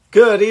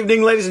Good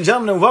evening, ladies and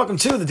gentlemen, and welcome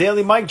to the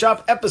Daily Mic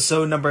Drop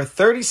episode number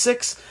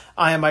 36.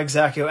 I am Mike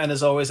Zacchio, and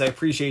as always, I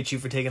appreciate you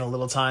for taking a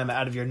little time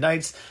out of your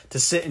nights to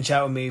sit and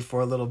chat with me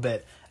for a little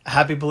bit. A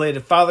happy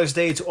belated Father's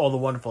Day to all the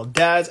wonderful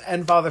dads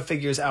and father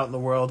figures out in the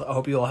world. I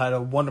hope you all had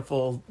a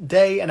wonderful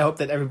day, and I hope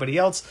that everybody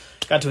else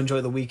got to enjoy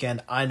the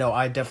weekend. I know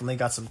I definitely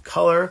got some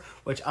color,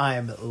 which I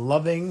am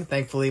loving.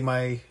 Thankfully,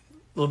 my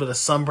little bit of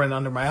sunburn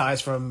under my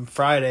eyes from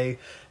Friday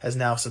has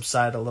now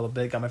subsided a little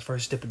bit. Got my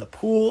first dip in the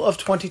pool of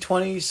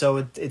 2020,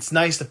 so it's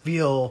nice to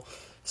feel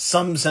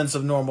some sense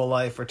of normal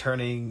life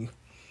returning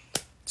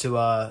to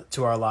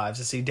our lives.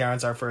 To see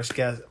Darren's our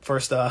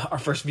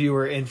first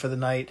viewer in for the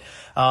night.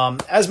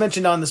 As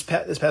mentioned on this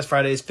past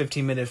Friday's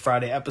 15-minute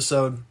Friday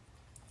episode,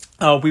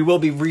 we will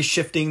be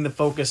reshifting the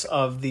focus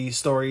of the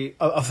story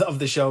of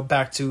the show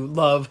back to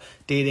love,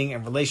 dating,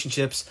 and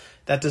relationships.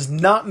 That does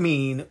not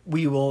mean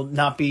we will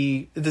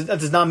be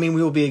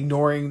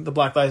ignoring the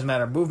Black Lives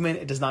Matter movement.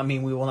 It does not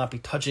mean we will not be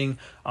touching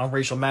on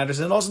racial matters.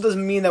 And it also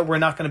doesn't mean that we're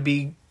not going to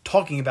be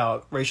talking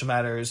about racial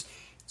matters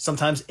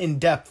sometimes in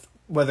depth,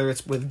 whether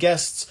it's with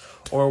guests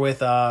or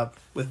with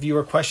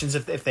viewer questions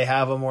if they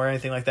have them or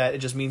anything like that. It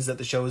just means that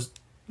the show's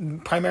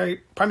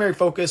primary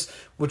focus,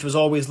 which was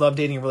always love,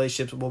 dating, and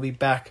relationships, will be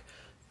back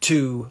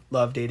to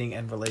love, dating,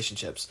 and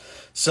relationships.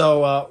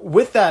 So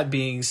with that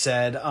being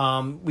said,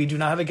 we do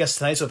not have a guest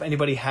tonight, so if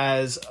anybody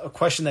has a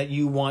question that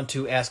you want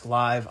to ask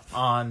live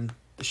on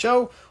the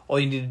show, all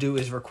you need to do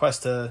is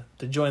request to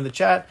join the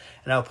chat,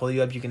 and I'll pull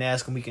you up. You can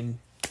ask, and we can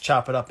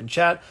chop it up in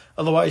chat.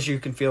 Otherwise, you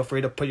can feel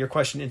free to put your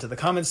question into the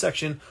comments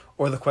section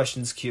or the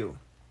questions queue.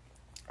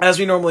 As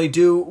we normally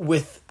do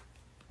with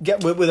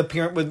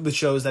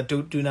shows that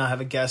do not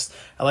have a guest,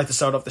 I like to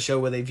start off the show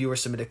with a viewer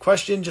submitted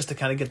question just to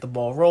kind of get the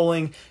ball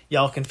rolling.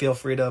 Y'all can feel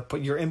free to put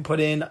your input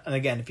in. And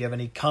again, if you have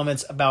any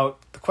comments about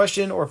the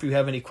question or if you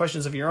have any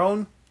questions of your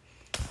own,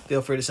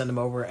 feel free to send them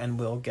over and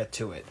we'll get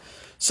to it.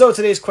 So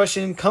today's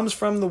question comes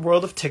from the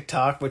world of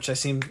TikTok, which it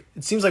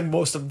seems like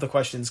most of the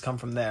questions come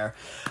from there.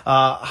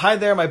 Hi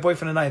there, my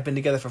boyfriend and I have been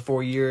together for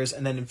 4 years,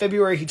 and then in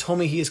February he told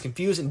me he is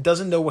confused and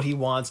doesn't know what he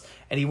wants,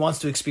 and he wants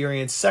to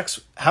experience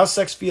how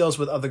sex feels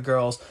with other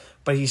girls,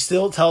 but he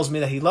still tells me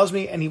that he loves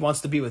me and he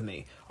wants to be with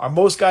me. Are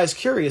most guys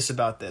curious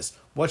about this?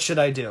 What should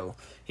I do?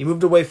 He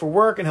moved away for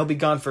work and he'll be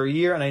gone for a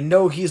year, and I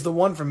know he's the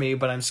one for me,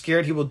 but I'm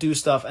scared he will do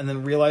stuff and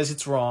then realize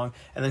it's wrong,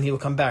 and then he will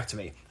come back to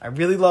me. I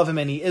really love him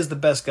and he is the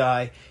best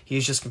guy. He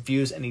is just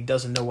confused and he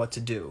doesn't know what to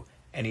do.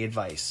 Any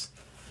advice?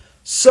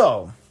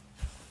 So,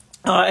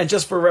 and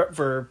just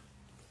for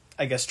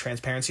I guess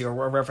transparency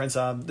or reference,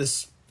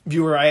 this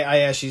viewer, I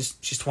asked,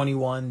 she's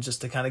 21,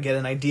 just to kind of get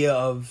an idea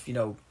of,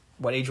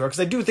 what age you are, because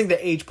I do think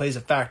that age plays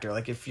a factor.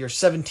 Like if you're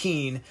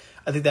 17,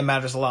 I think that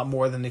matters a lot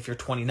more than if you're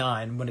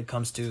 29 when it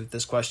comes to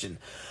this question.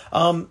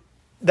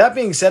 That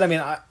being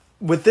said,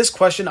 with this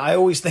question, I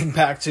always think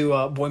back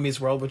to Boy Meets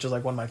World, which is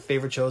like one of my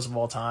favorite shows of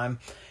all time.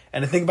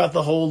 And I think about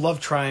the whole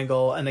love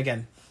triangle. And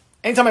again,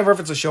 anytime I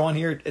reference a show on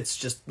here, it's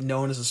just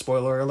known as a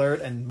spoiler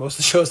alert. And most of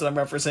the shows that I'm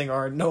referencing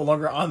are no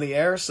longer on the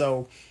air.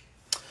 So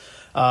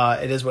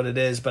it is what it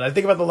is. But I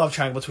think about the love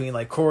triangle between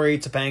like Cory,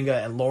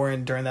 Topanga, and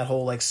Lauren during that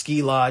whole like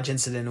ski lodge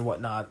incident and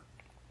whatnot.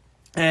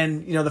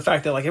 And, the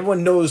fact that like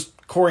everyone knows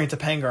Cory and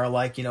Topanga are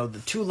like,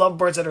 the two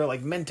lovebirds that are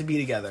like meant to be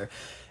together.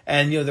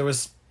 And, there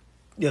was,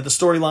 the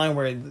storyline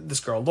where this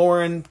girl,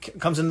 Lauren,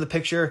 comes into the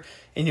picture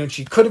and,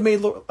 she could have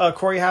made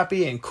Cory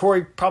happy, and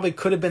Cory probably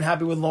could have been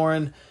happy with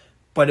Lauren.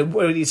 But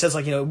he says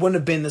like, it wouldn't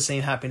have been the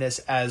same happiness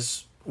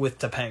as with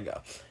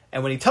Topanga.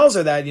 And when he tells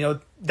her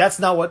that, that's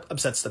not what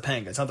upsets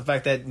Topanga. It's not the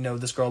fact that,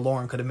 this girl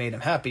Lauren could have made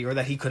him happy or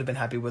that he could have been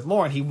happy with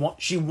Lauren.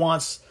 She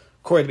wants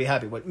Cory to be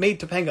happy. What made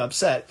Topanga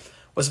upset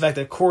was the fact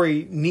that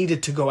Cory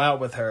needed to go out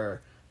with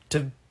her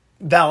to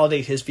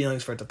validate his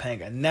feelings for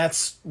Topanga. And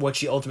that's what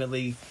she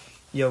ultimately,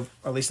 or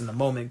at least in the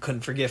moment,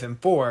 couldn't forgive him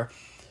for.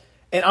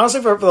 And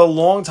honestly, for a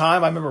long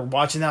time, I remember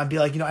watching that and be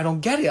like, I don't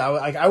get it.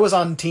 I was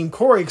on Team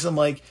Cory because I'm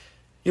like,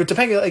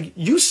 Topanga, like,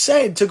 you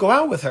said to go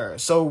out with her.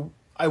 So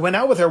I went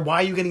out with her. Why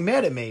are you getting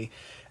mad at me?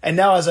 And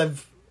now as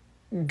I've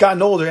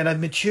gotten older and I've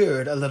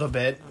matured a little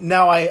bit,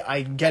 now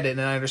I get it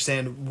and I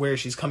understand where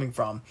she's coming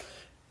from.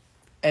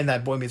 And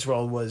that Boy Meets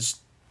World was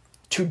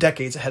 2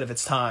 decades ahead of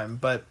its time.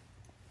 But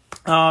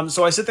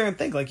so I sit there and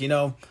think, like,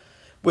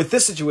 with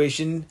this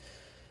situation,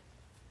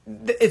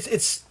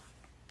 it's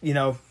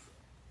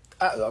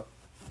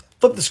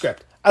flip the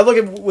script. I look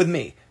at with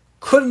me.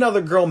 Could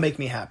another girl make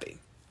me happy?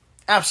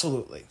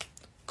 Absolutely.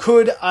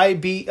 Could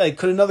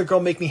another girl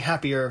make me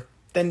happier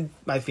than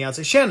my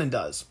fiance Shannon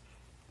does?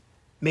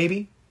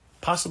 Maybe,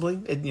 possibly.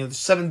 There's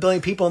 7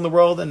 billion people in the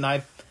world, and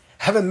I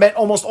haven't met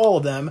almost all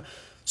of them,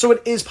 so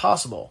it is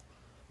possible.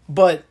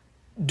 But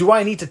do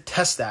I need to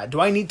test that? Do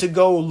I need to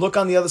go look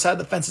on the other side of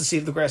the fence and see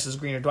if the grass is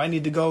greener? Do I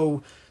need to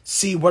go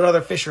see what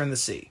other fish are in the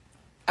sea?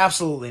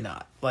 Absolutely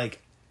not.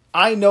 Like,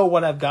 I know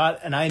what I've got,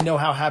 and I know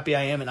how happy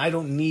I am, and I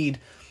don't need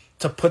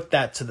to put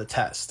that to the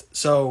test.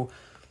 So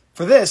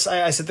for this,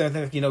 I sit there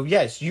and think,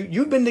 yes,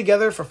 you've been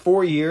together for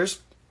 4 years.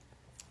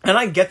 And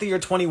I get that you're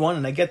 21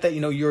 and I get that,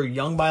 you're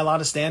young by a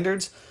lot of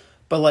standards,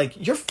 but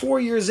like you're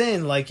 4 years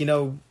in, like,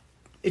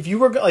 if you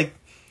were like,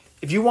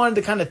 if you wanted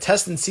to kind of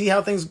test and see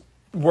how things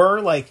were,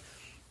 like,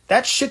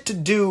 that's shit to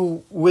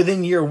do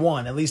within year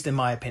one, at least in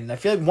my opinion. I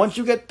feel like once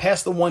you get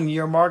past the 1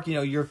 year mark, you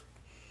know,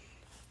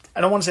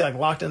 I don't want to say like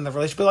locked in the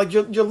relationship, but like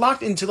you're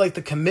locked into like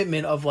the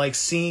commitment of like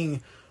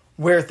seeing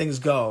where things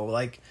go.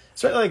 Like,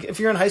 especially like if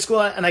you're in high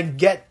school, and I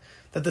get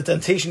that the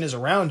temptation is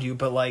around you,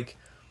 but like,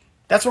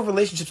 that's what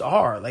relationships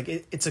are. Like,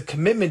 it's a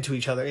commitment to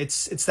each other.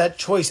 It's that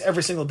choice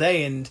every single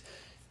day. And,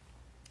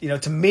 you know,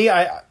 to me,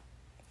 I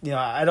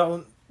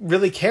don't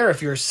really care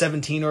if you're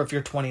 17 or if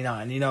you're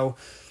 29, you know.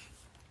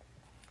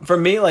 For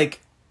me,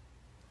 like,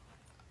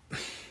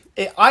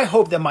 I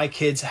hope that my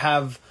kids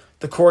have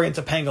the Cory and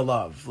Topanga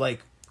love,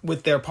 like,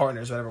 with their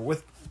partners, whatever,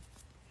 with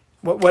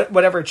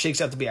whatever it shakes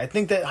out to be. I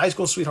think that high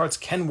school sweethearts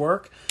can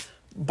work,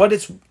 but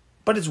it's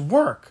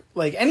work.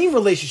 Like, any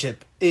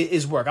relationship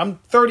is work. I'm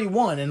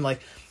 31, and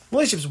like,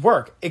 relationships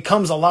work. It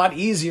comes a lot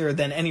easier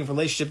than any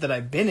relationship that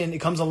I've been in. It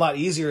comes a lot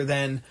easier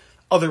than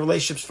other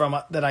relationships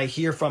that I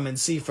hear from and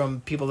see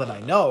from people that I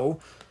know.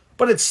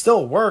 But it's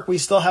still work. We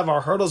still have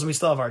our hurdles and we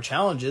still have our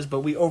challenges,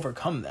 but we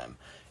overcome them.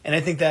 And I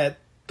think that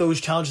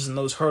those challenges and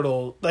those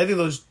hurdles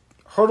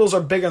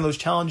are bigger, and those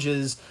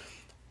challenges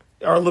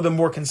are a little bit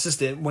more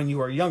consistent when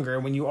you are younger,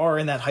 when you are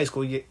in that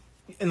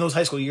in those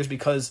high school years,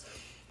 because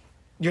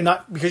you're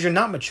not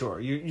mature.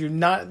 You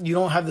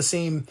don't have the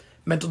same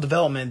mental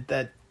development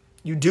that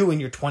you do in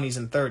your 20s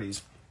and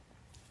 30s.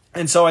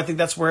 And so I think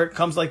that's where it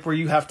comes, like, where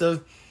you have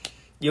to,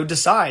 you know,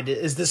 decide,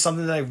 is this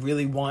something that I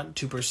really want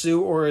to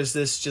pursue, or is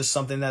this just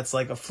something that's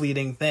like a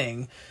fleeting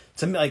thing?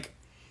 To me, like,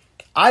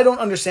 I don't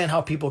understand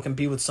how people can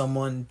be with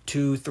someone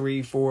 2,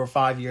 3, 4,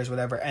 5 years,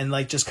 whatever, and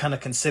like just kind of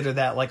consider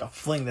that like a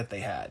fling that they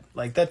had.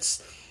 Like,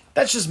 that's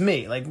just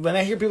me. Like, when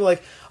I hear people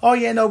like, oh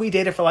yeah, no, we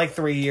dated for like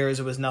 3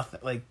 years, it was nothing.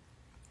 Like,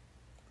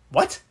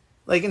 what?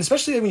 Like, and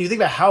especially when you think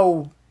about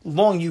how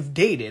long you've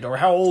dated or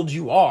how old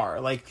you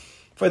are. Like,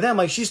 for them,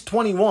 like, she's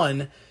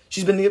 21,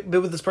 she's been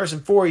with this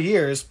person 4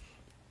 years.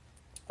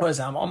 What is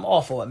that? I'm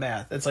awful at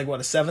math. It's like, what,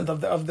 a seventh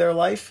of their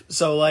life?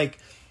 So like,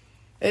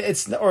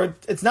 it's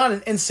not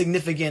an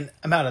insignificant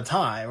amount of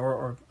time,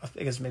 or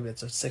I guess maybe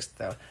it's a sixth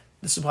though.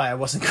 This is why I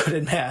wasn't good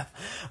at math.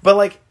 But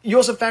like, you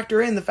also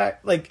factor in the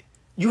fact, like,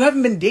 you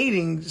haven't been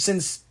dating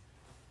since,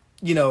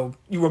 you know,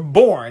 you were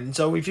born.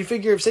 So if you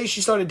figure, say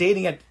she started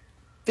dating at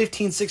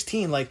 15,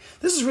 16, like,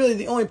 this is really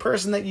the only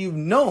person that you've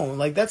known.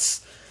 Like,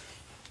 that's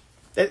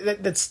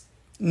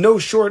no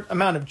short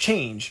amount of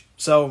change.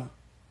 So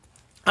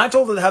I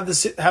told her to have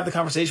the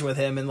conversation with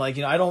him, and like,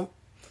 you know,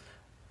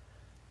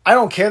 I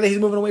don't care that he's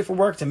moving away for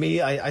work. To me,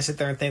 I sit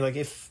there and think, like,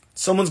 if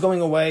someone's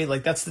going away,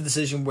 like, that's the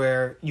decision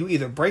where you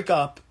either break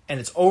up and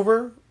it's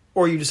over,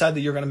 or you decide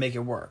that you're going to make it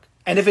work.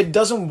 And if it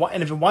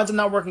winds up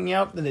not working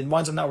out, then it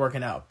winds up not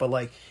working out. But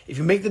like, if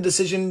you make the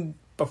decision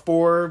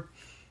before,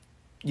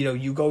 you know,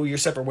 you go your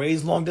separate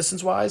ways, long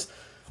distance wise,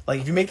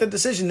 like, if you make that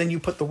decision, then you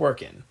put the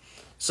work in.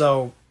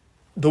 So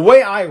the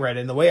way I read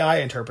it and the way I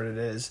interpreted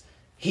it is,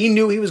 he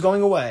knew he was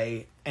going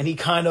away, and he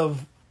kind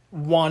of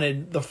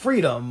wanted the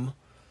freedom,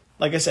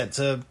 like I said,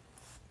 to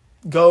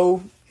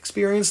go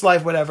experience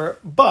life, whatever.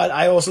 But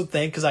I also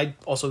think, because I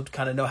also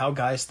kind of know how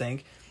guys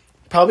think,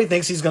 probably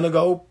thinks he's going to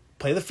go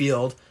play the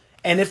field.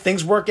 And if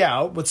things work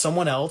out with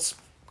someone else,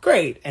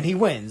 great, and he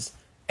wins.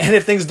 And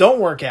if things don't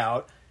work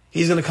out,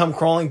 he's going to come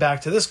crawling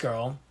back to this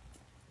girl.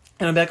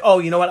 And I'm like, oh,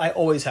 you know what? I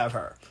always have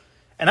her.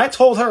 And I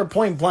told her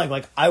point blank,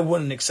 like, I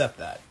wouldn't accept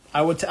that.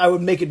 I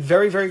would make it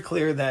very, very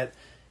clear that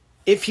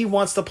if he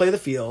wants to play the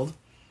field,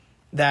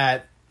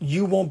 that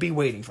you won't be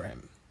waiting for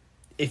him.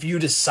 If you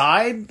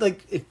decide,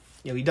 like, if,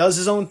 you know, he does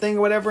his own thing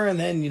or whatever, and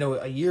then, you know,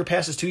 a year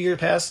passes, 2 years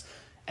pass,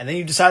 and then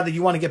you decide that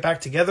you want to get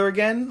back together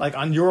again, like,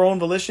 on your own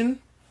volition,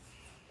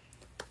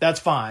 that's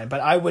fine.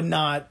 But I would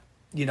not,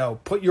 you know,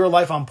 put your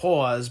life on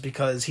pause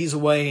because he's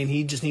away and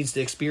he just needs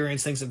to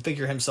experience things and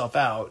figure himself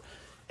out.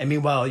 And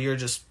meanwhile, you're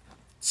just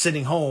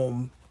sitting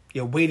home,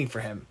 you know, waiting for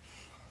him.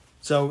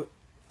 So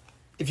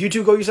if you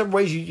two go your separate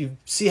ways, you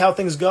see how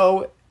things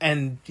go,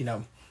 and, you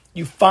know,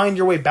 you find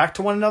your way back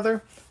to one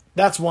another,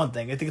 that's one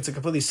thing. I think it's a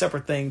completely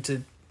separate thing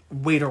to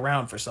wait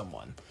around for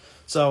someone.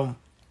 So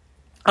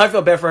I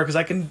feel bad for her, because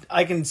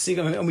I can see,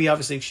 and we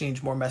obviously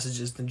exchange more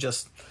messages than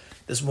just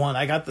this one.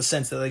 I got the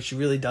sense that, like, she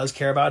really does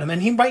care about him,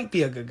 and he might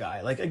be a good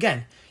guy. Like,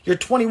 again, you're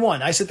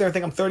 21. I sit there and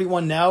think I'm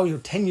 31 now. You know,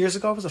 10 years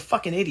ago, I was a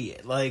fucking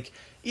idiot. Like,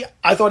 yeah,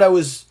 I thought I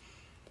was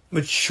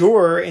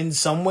mature in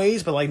some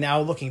ways, but like, now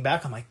looking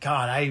back, I'm like,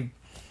 God,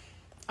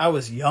 I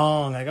was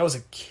young. Like, I was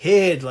a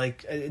kid.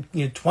 Like,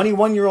 you know,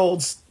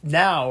 21-year-olds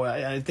now,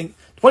 I think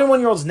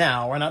 21-year-olds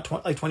now are not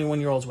like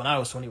 21-year-olds when I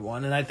was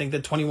 21. And I think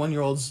that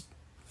 21-year-olds,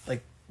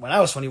 like, when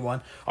I was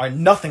 21, are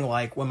nothing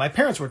like when my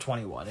parents were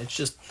 21. It's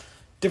just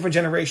different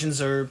generations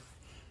they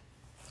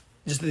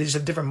just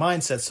have different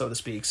mindsets, so to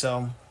speak.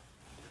 So,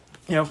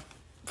 you know,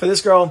 for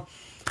this girl,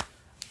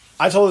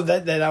 I told her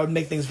that I would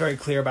make things very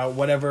clear about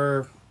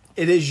whatever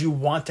it is you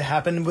want to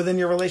happen within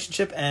your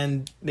relationship,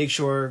 and make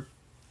sure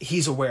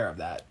he's aware of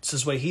that. So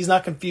this way he's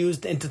not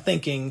confused into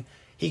thinking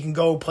he can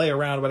go play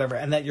around or whatever,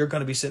 and that you're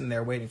going to be sitting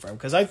there waiting for him.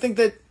 Because I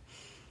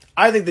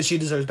I think that she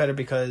deserves better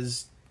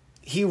because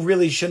he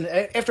really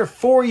shouldn't. After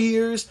 4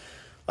 years,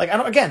 like, I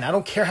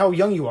don't care how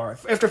young you are.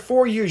 After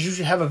 4 years, you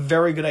should have a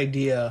very good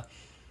idea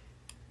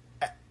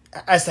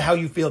as to how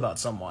you feel about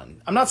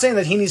someone. I'm not saying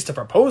that he needs to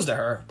propose to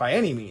her by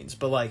any means,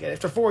 but like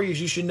after 4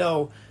 years, you should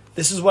know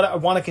this is what I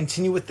want to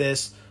continue with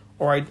this,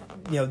 or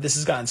this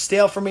has gotten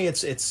stale for me.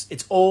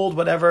 It's old,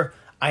 whatever.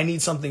 I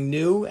need something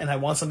new and I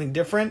want something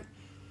different.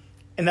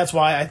 And that's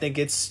why I think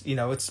it's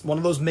one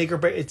of those make or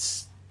break.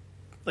 It's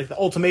like the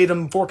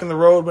ultimatum, fork in the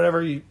road,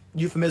 whatever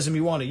euphemism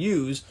you want to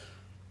use.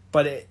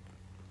 But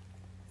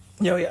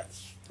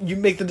you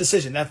make the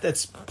decision.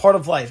 That's part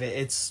of life.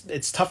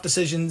 It's tough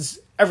decisions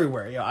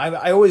everywhere.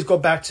 I always go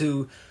back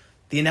to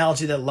the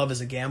analogy that love is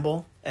a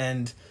gamble.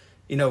 And,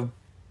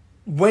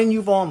 when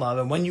you fall in love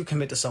and when you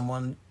commit to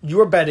someone,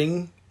 you're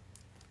betting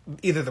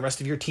either the rest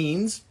of your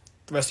teens,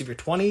 the rest of your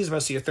 20s, the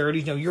rest of your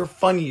 30s, your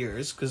fun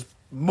years, because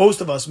most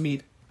of us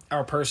meet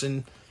our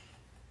person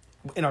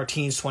in our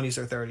teens, 20s,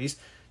 or 30s.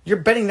 You're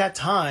betting that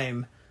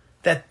time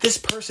that this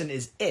person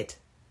is it.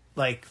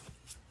 Like,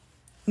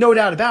 no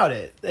doubt about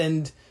it.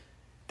 And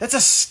that's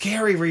a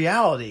scary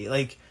reality.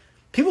 Like,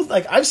 people,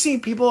 like, I've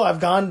seen people, I've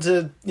gone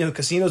to,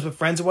 casinos with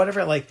friends or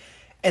whatever, like,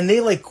 and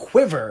they, like,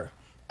 quiver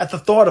at the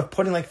thought of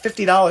putting, like,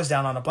 $50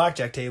 down on a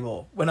blackjack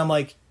table when I'm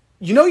like,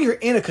 you're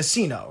in a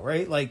casino,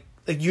 right? Like,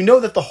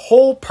 that the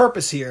whole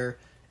purpose here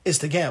is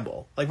to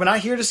gamble. Like, we're not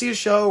here to see a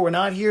show. We're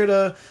not here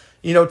to,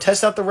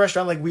 test out the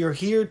restaurant. Like, we are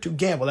here to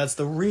gamble. That's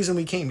the reason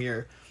we came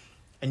here.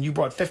 And you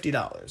brought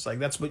 $50. Like,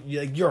 that's what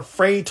you're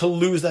afraid to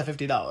lose that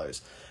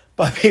 $50.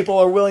 But people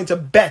are willing to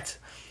bet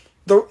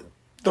the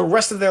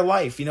rest of their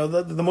life,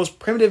 the most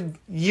primitive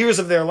years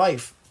of their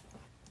life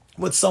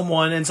with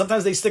someone. And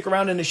sometimes they stick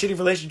around in a shitty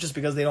relationship just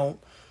because they don't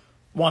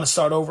want to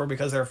start over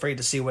because they're afraid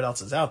to see what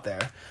else is out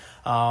there.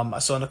 I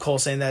saw Nicole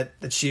saying that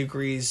she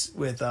agrees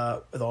with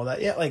all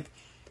that. Yeah, like,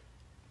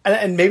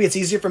 and maybe it's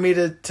easier for me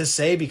to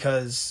say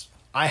because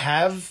I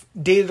have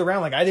dated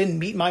around. Like, I didn't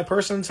meet my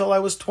person until I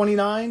was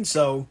 29,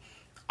 so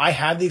I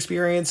had the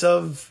experience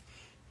of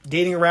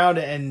dating around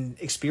and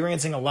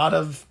experiencing a lot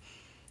of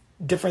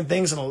different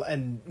things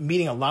and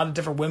meeting a lot of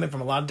different women from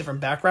a lot of different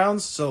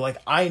backgrounds. So, like,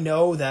 I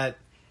know that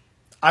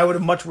I would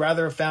have much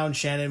rather have found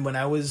Shannon when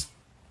I was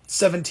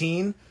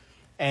 17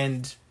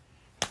 and,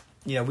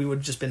 we would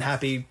have just been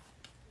happy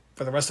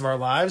for the rest of our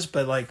lives.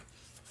 But, like,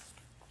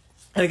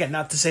 and again,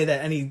 not to say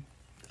that any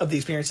of the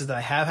experiences that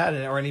I have had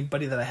or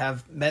anybody that I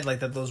have met,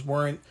 like, that those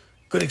weren't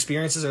good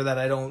experiences or that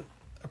I don't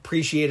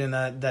appreciate and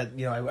that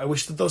I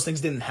wish that those things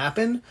didn't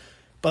happen.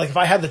 But, like, if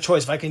I had the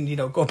choice, if I can,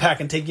 go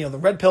back and take, the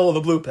red pill or the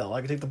blue pill,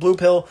 I could take the blue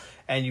pill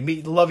and you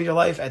meet the love of your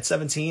life at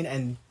 17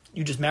 and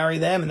you just marry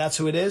them and that's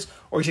who it is.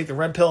 Or you take the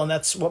red pill and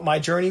that's what my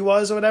journey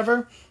was or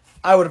whatever.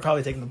 I would have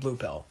probably taken the blue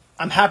pill.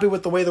 I'm happy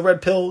with the way the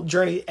red pill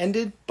journey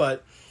ended,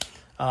 but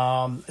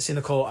I see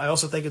Nicole, I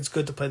also think it's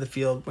good to play the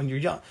field when you're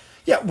young.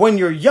 Yeah, when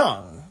you're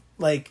young.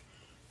 Like,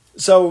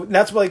 so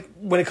that's like,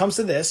 when it comes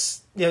to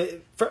this,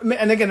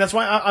 and again, that's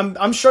why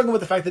I'm struggling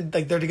with the fact that,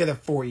 like, they're together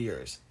 4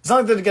 years. It's not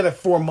like they're together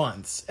 4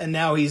 months, and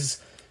now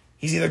he's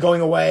either going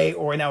away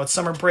or now it's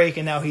summer break,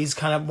 and now he's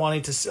kind of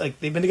wanting to, like,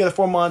 they've been together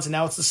 4 months, and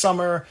now it's the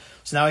summer,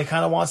 so now he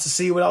kind of wants to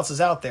see what else is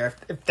out there.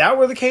 If that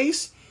were the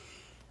case,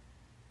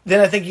 then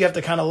I think you have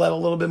to kind of let a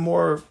little bit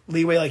more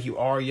leeway. Like, you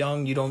are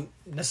young, you don't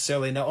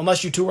necessarily know,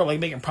 unless you two are, like,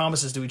 making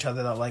promises to each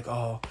other that, like,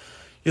 oh,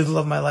 you're the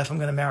love of my life, I'm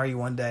going to marry you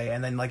one day,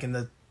 and then, like, in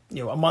the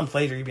a month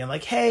later, you'd be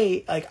like,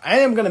 hey, like, I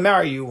am going to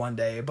marry you one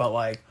day, but,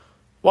 like,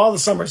 while the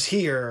summer's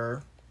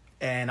here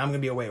and I'm going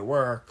to be away at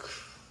work,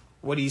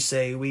 what do you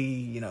say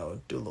we,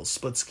 do a little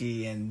split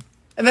ski and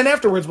then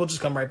afterwards we'll just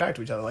come right back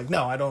to each other. Like,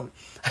 no, I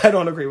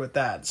don't agree with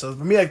that. So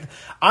for me, like,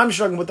 I'm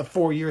struggling with the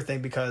 4-year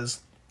thing because,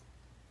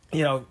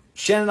 Shannon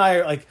and I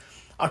are, like,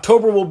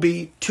 October will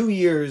be 2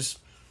 years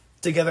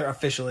together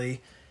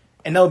officially,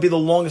 and that'll be the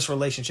longest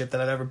relationship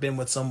that I've ever been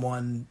with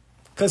someone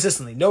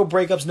consistently. No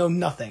breakups, no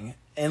nothing.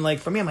 And, like,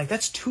 for me, I'm like,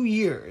 that's 2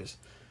 years.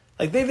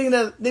 Like, they've been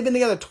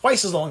together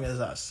twice as long as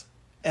us.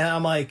 And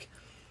I'm like,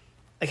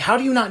 how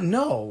do you not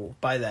know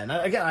by then?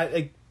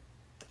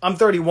 I'm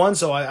 31,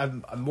 so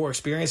I'm more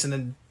experienced, and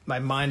then my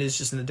mind is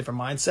just in a different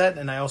mindset.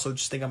 And I also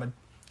just think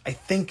I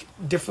think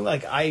differently.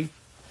 Like, I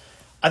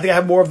think I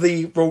have more of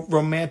the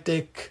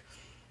romantic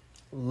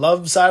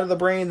love side of the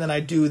brain than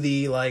I do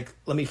the, like,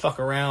 let me fuck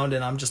around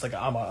and I'm just a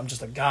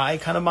guy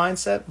kind of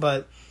mindset.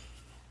 But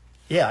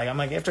yeah, like, I'm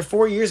like, after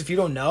 4 years, if you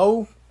don't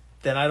know,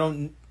 then I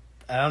don't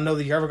know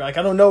that you're ever, like,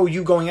 I don't know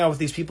you going out with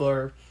these people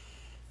or,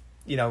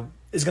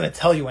 is going to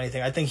tell you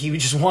anything. I think he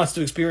just wants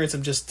to experience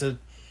them just to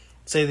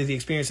say that he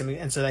experienced them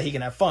and so that he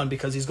can have fun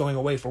because he's going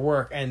away for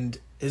work and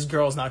his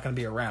girl's not going to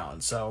be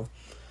around. So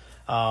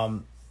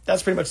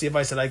that's pretty much the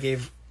advice that I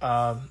gave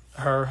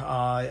her.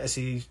 I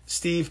see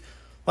Steve,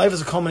 life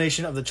is a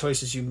culmination of the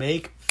choices you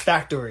make.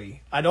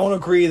 Factory. I don't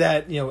agree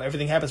that,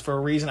 everything happens for a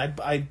reason.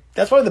 I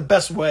that's probably the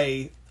best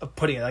way of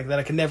putting it, like, that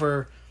I can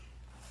never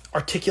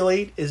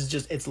articulate, is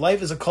just, it's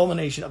life is a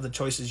culmination of the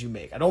choices you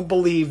make. I don't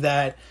believe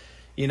that,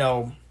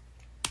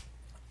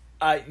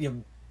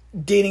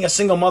 dating a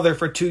single mother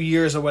for 2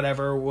 years or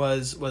whatever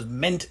was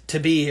meant to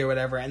be or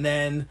whatever, and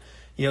then,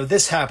 you know,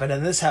 this happened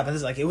and this happened.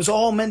 It's like, it was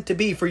all meant to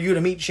be for you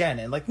to meet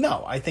Shannon. Like,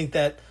 no, I think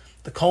that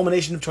the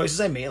culmination of choices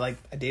I made, like,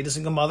 I dated a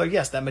single mother,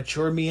 yes, that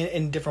matured me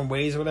in different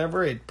ways or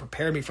whatever. It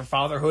prepared me for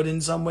fatherhood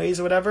in some ways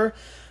or whatever.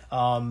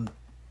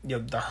 You know,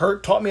 the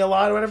hurt taught me a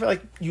lot or whatever.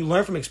 Like, you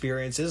learn from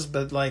experiences,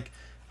 but, like,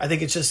 I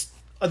think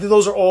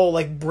those are all,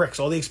 like, bricks.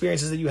 All the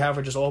experiences that you have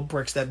are just all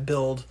bricks that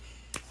build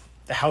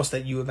the house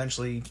that you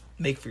eventually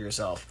make for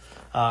yourself.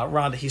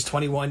 Rhonda, he's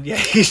 21. Yeah,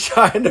 he's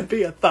trying to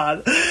be a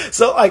thought.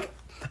 So, like,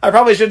 I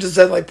probably should have just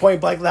said, like,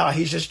 point blank, now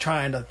he's just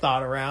trying to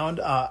thought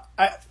around.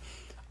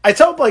 I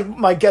tell, like,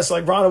 my guests,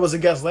 like, Rhonda was a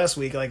guest last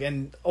week, like,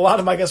 and a lot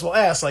of my guests will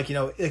ask, like, you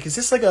know, like, is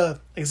this like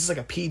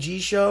a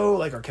PG show?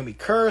 Like, or can we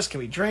curse? Can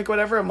we drink?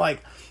 Whatever. I'm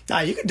like, nah,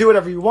 you can do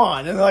whatever you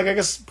want. And, like, I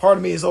guess part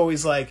of me is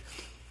always like,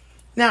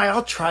 nah,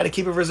 I'll try to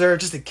keep it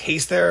reserved just in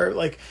case they're,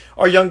 like,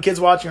 our young kids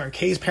watching, or in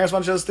case parents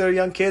want to show us their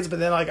young kids. But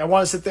then, like, I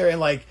want to sit there and,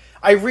 like,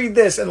 I read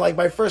this and, like,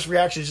 my first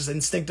reaction is just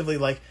instinctively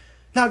like,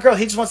 nah, girl,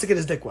 he just wants to get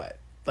his dick wet.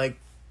 Like,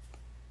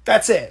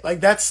 that's it.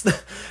 Like, that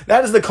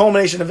is the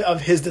culmination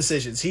of his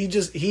decisions.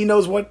 He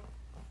knows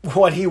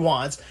what he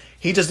wants.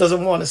 He just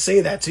doesn't want to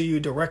say that to you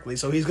directly.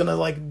 So he's going to,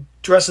 like,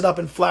 dress it up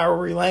in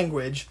flowery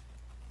language.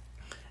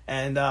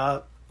 And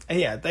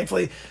yeah,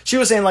 thankfully she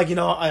was saying, like, you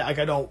know, I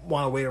don't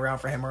want to wait around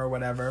for him or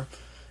whatever.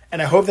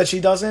 And I hope that she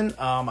doesn't.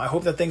 I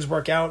hope that things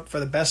work out for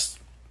the best,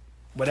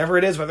 whatever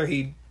it is, whether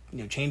he, you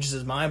know, changes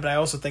his mind. But I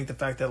also think the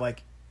fact that,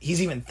 like,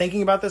 he's even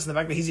thinking about this and the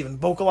fact that he's even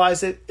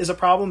vocalized it is a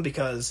problem,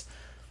 because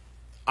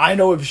I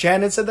know if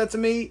Shannon said that to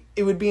me,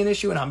 it would be an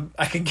issue, and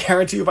I can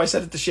guarantee you if I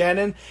said it to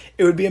Shannon,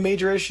 it would be a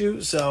major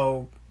issue.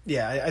 So,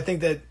 yeah, I think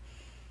that,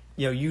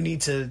 you know, you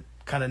need to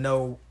kind of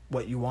know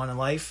what you want in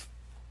life.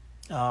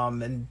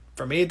 And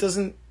for me, it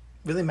doesn't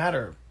really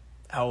matter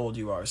how old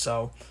you are.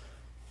 So,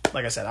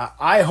 like I said,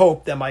 I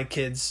hope that my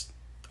kids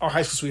are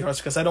high school sweethearts,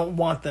 because I don't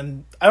want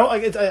them. I don't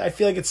like it. I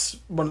feel like it's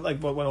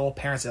what all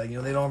parents say. Like, you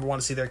know, they don't ever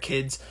want to see their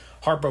kids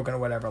heartbroken or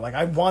whatever. Like,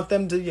 I want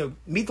them to, you know,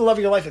 meet the love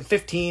of your life at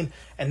 15,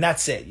 and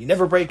that's it. You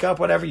never break up,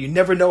 whatever. You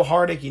never know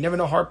heartache. You never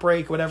know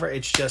heartbreak, whatever.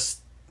 It's just,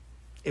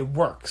 it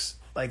works.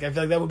 Like, I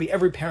feel like that would be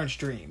every parent's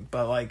dream.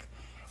 But, like,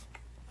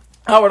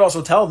 I would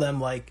also tell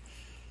them, like,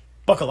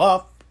 buckle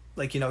up.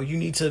 Like, you know, you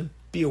need to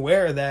be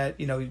aware that,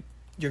 you know,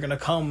 you're going to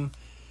come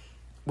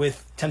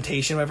with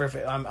temptation,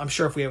 whatever. I'm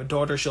sure if we have a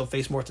daughter, she'll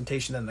face more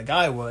temptation than the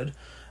guy would.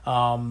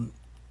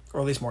 Or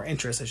at least more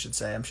interest, I should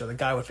say. I'm sure the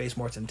guy would face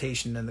more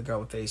temptation than the girl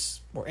would face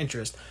more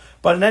interest.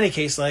 But in any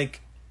case,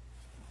 like,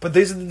 but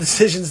these are the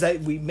decisions that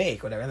we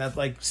make, whatever. And that,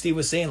 like Steve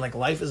was saying, like,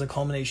 life is a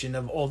culmination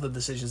of all the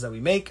decisions that we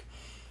make.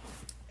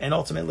 And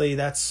ultimately,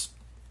 that's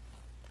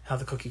how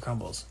the cookie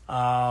crumbles.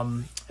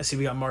 I see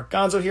we got Mark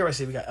Gonzo here. I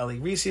see we got Ellie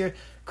Reese here.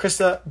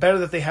 Krista, better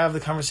that they have the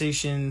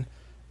conversation,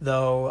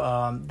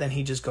 though, then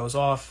he just goes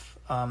off,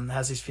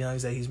 has these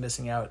feelings that he's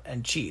missing out,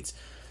 and cheats.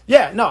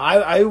 Yeah, no,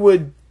 I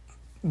would...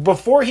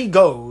 Before he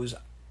goes,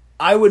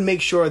 I would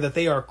make sure that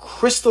they are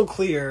crystal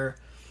clear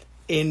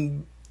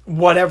in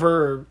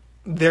whatever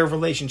their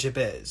relationship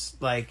is.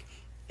 Like,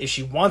 if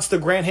she wants to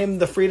grant him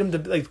the freedom to,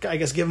 like, I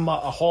guess, give him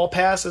a hall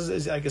pass,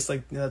 is I guess,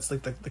 like, you know, that's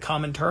like the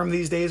common term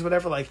these days,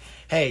 whatever. Like,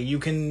 hey,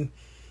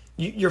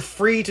 you're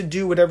free to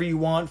do whatever you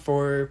want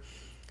for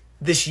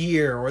this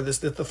year or the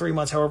 3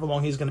 months, however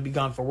long he's going to be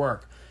gone for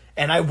work.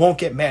 And I won't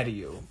get mad at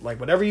you. Like,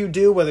 whatever you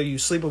do, whether you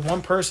sleep with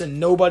one person,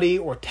 nobody,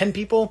 or 10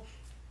 people,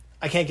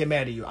 I can't get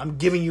mad at you. I'm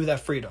giving you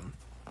that freedom.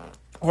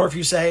 Or if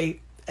you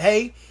say,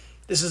 hey,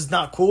 this is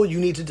not cool, you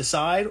need to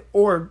decide.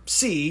 Or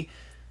C,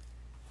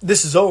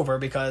 this is over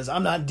because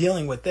I'm not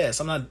dealing with this.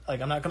 I'm not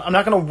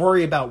going to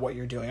worry about what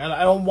you're doing.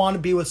 I don't want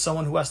to be with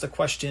someone who has to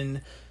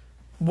question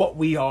what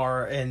we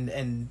are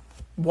and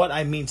what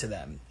I mean to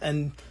them.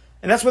 And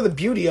that's where the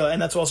beauty of,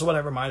 and that's also what I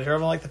reminded her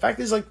of. Like, the fact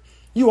is, like,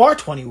 you are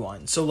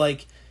 21. So,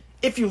 like,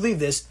 if you leave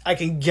this, I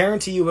can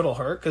guarantee you it'll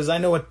hurt, because I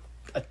know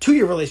a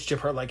 2-year relationship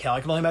hurt like hell.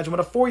 I can only imagine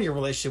what a 4-year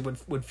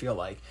relationship would feel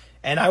like.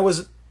 And I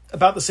was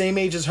about the same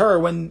age as her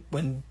when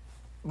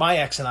my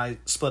ex and I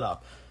split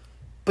up.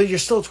 But you're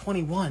still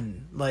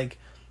 21. Like,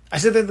 I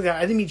said that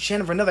I didn't meet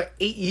Shannon for another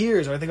 8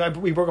 years. Or I think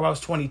we broke up, I was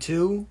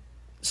 22.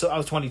 So I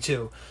was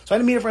 22. So I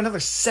didn't meet her for another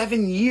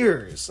 7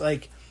 years.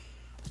 Like,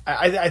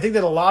 I think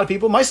that a lot of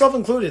people, myself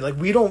included, like,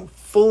 we don't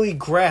fully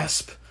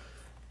grasp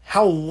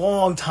how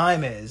long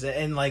time is.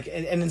 And like,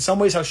 and in some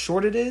ways how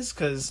short it is.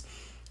 Because,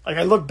 like,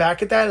 I look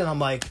back at that and I'm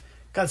like,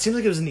 God, it seems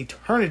like it was an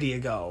eternity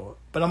ago.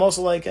 But I'm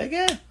also like,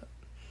 yeah,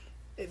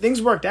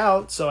 things worked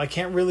out, so I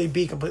can't really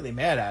be completely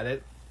mad at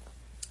it.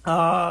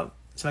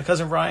 So my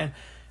cousin Ryan,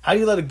 how do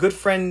you let a good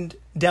friend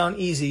down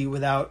easy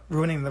without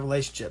ruining the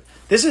relationship?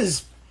 This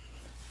is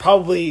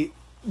probably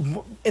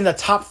in the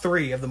top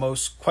 3 of the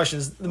most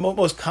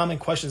common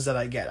questions that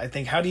I get. I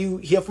think, how do you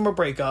heal from a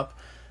breakup?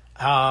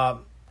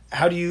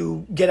 How do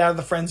you get out of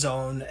the friend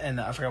zone?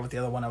 And I forgot what the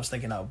other one I was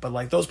thinking of, but,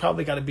 like, those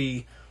probably got to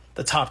be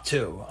the top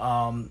 2.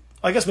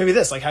 I guess maybe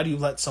this, like, how do you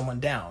let someone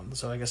down?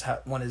 So I guess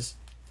one is,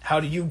 how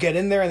do you get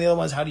in there? And the other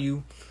one is, how do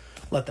you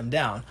let them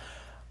down?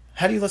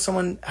 how do you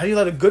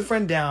let a good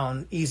friend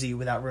down easy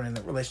without ruining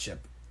the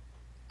relationship?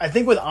 I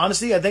think with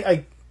honesty,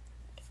 I'm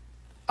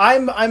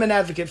an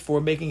advocate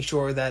for making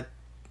sure that,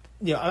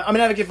 I'm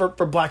an advocate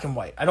for black and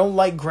white. I don't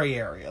like gray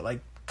area.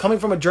 Like, coming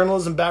from a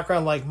journalism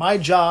background, like, my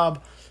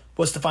job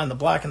was to find the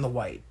black and the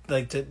white,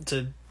 like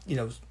to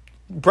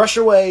brush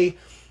away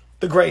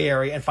the gray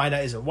area and find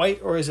out, is it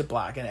white or is it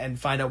black, and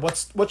find out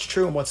what's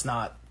true and what's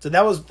not. So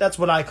that's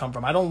what I come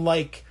from. I don't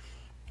like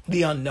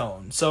the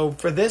unknown. So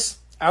for this,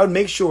 I would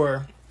make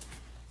sure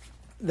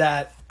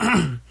that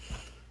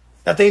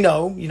that they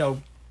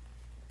know,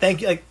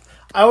 thank you. Like,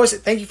 I always say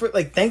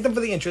thank them for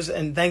the interest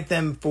and thank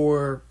them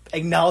for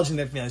acknowledging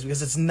their feelings,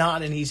 because it's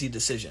not an easy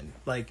decision.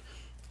 Like,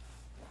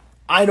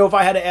 I know if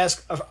I had to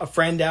ask a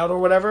friend out or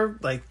whatever,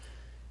 like,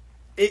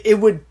 it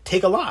would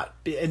take a lot.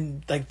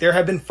 And like, there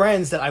have been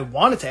friends that I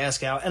wanted to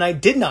ask out and I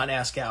did not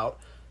ask out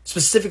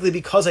specifically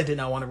because I did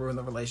not want to ruin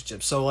the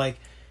relationship. So like,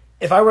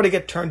 if I were to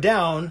get turned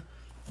down,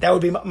 that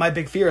would be my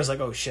big fear, is like,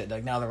 oh shit,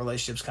 like now the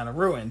relationship's kind of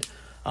ruined.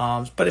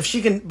 But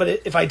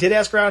if I did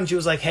ask her out and she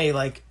was like, hey,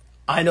 like,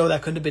 I know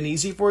that couldn't have been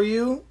easy for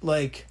you,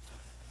 like,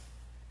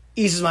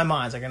 eases my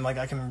mind.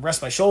 I can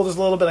rest my shoulders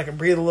a little bit. I can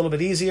breathe a little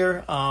bit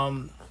easier.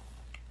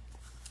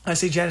 I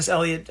see Janice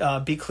Elliott,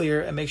 be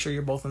clear and make sure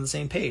you're both on the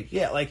same page.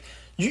 Yeah, like,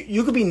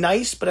 you could be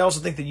nice, but I also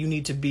think that you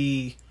need to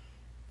be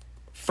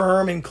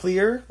firm and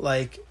clear.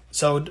 Like,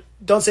 so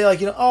don't say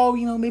like,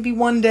 maybe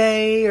one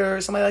day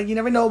or something, like, you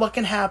never know what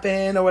can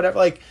happen or whatever.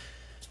 Like,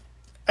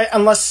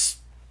 unless,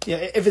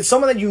 if it's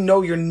someone that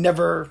you're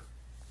never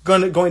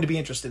going to be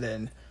interested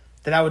in,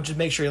 then I would just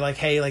make sure you're like,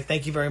 hey, like,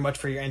 thank you very much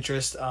for your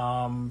interest.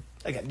 Again,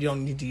 you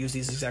don't need to use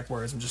these exact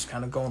words. I'm just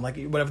kind of going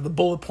like whatever the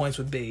bullet points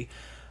would be.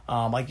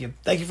 Thank you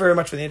very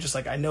much for the interest.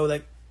 Like, I know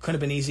that couldn't have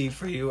been easy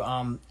for you.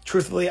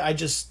 Truthfully, I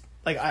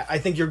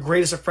think you're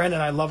great as a friend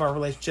and I love our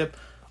relationship.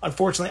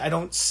 Unfortunately, I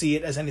don't see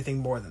it as anything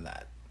more than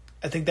that.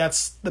 I think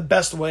that's the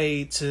best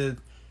way to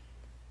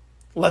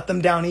let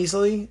them down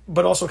easily,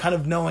 but also kind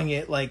of knowing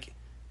it, like,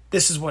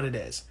 this is what it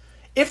is.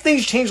 If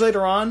things change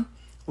later on,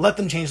 let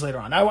them change later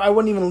on. I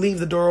wouldn't even leave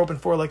the door open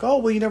for like, oh,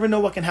 well, you never know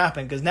what can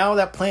happen, because now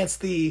that plants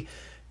the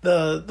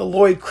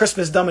Lloyd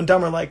Christmas Dumb and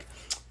Dumber, like,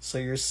 so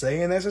you're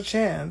saying there's a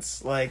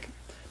chance, like,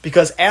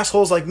 because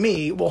assholes like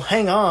me will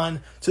hang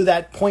on to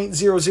that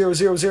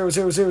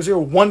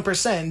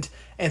 0.0000001%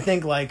 and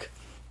think like,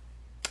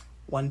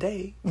 one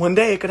day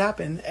it could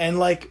happen, and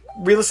like,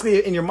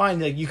 realistically in your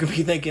mind, like, you could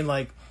be thinking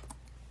like,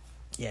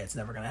 yeah, it's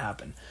never gonna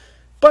happen.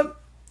 But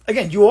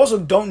again, you also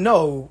don't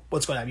know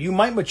what's going to happen. You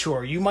might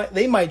mature,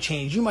 they might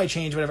change, you might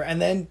change, whatever,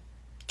 and then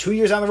 2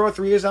 years down the road,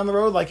 3 years down the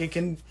road, like, it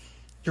can,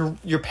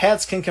 your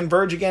paths can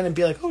converge again and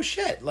be like, oh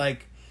shit,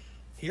 like,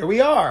 here we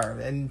are,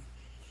 and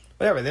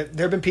whatever.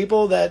 There have been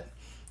people that,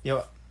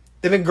 there've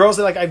been girls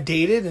that like I've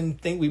dated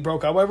and think we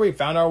broke up, whatever, we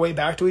found our way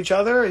back to each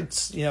other.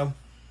 It's,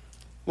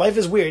 life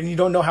is weird and you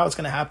don't know how it's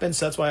going to happen.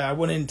 So that's why I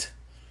wouldn't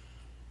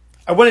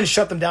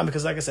shut them down,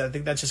 because like I said, I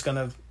think that's just going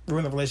to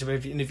ruin the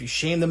relationship. And if you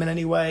shame them in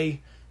any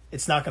way,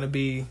 it's not going to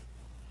be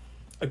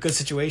a good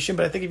situation.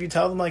 But I think if you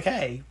tell them like,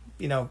 hey,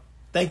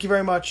 thank you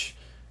very much.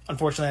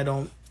 Unfortunately, I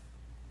don't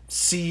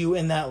see you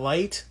in that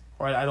light,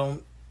 or I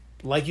don't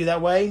like you that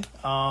way.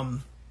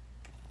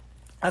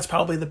 That's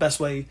probably the best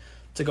way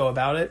to go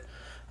about it.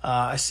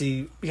 I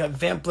see we got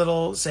Vamp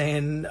Little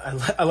saying,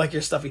 I like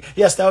your stuff.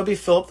 Yes, that would be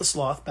Philip the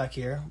Sloth back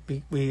here.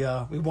 We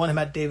won him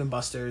at Dave &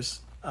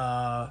 Buster's,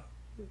 I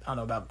don't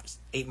know, about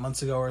 8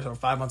 months ago or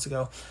 5 months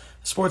ago.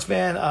 Sports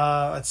fan,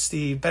 it's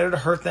Steve. Better to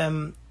hurt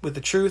them with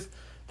the truth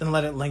than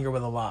let it linger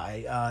with a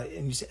lie.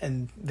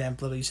 And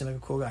Vamp Little, you seem like a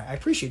cool guy. I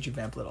appreciate you,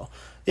 Vamp Little.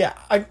 Yeah,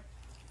 I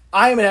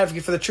am an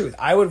advocate for the truth.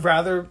 I would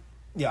rather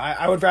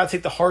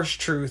take the harsh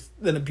truth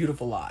than a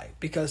beautiful lie,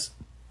 because,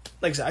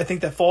 like I said, I think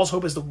that false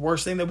hope is the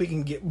worst thing that we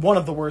can get. One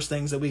of the worst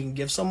things that we can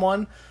give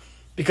someone,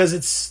 because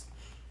it's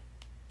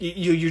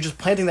you're just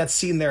planting that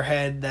seed in their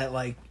head that,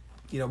 like,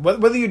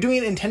 whether you're doing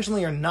it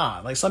intentionally or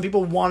not. Like, some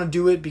people want to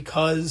do it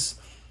because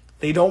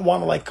they don't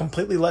want to like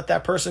completely let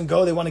that person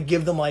go. They want to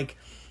give them like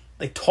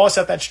toss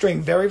out that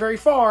string very, very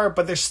far,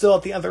 but they're still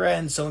at the other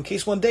end. So in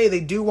case one day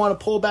they do want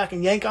to pull back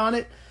and yank on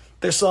it,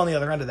 they're still on the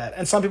other end of that.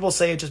 And some people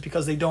say it just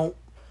because they don't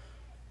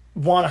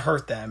want to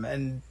hurt them.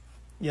 And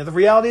the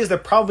reality is they're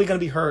probably going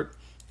to be hurt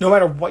no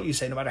matter what you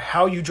say, no matter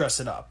how you dress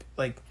it up.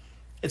 Like,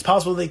 it's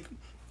possible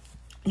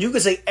you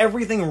could say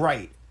everything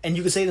right and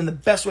you could say it in the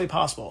best way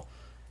possible,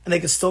 and they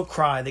could still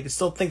cry. They could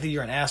still think that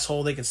you're an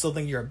asshole. They could still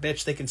think you're a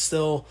bitch. They can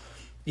still,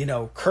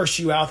 curse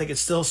you out. They could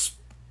still,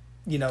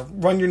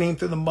 run your name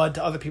through the mud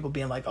to other people,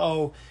 being like,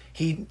 oh,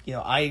 he,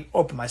 I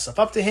opened myself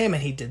up to him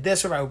and he did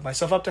this, or I opened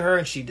myself up to her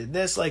and she did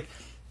this. Like,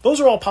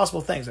 those are all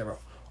possible things, ever.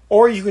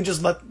 Or you can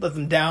just let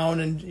them down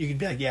and you can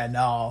be like, yeah,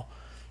 no.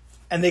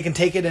 And they can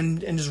take it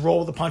and just roll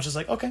with the punches,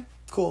 like, okay,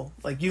 cool.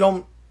 Like, you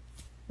don't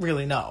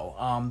really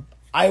know.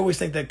 I always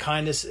think that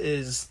kindness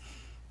is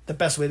the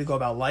best way to go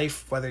about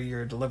life, whether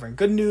you're delivering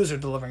good news or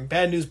delivering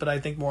bad news. But I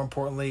think more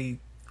importantly,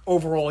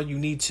 overall, you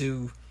need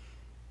to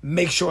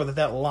make sure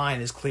that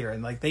line is clear.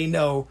 And like, they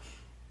know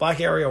black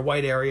area,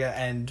 white area,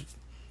 and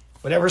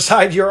whatever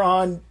side you're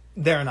on,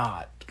 they're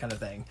not. kind of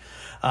thing.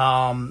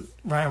 Ryan,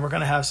 we're going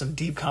to have some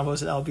deep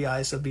combos at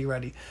LBI, so be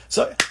ready.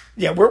 So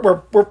yeah, we're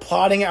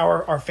plotting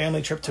our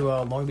family trip to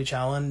Long Beach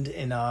Island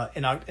in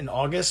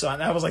August. So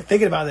I was like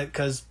thinking about it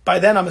because by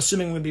then I'm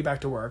assuming we'll be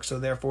back to work. So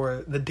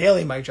therefore the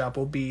daily mic drop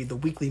will be the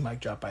weekly mic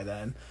drop by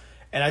then.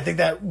 And I think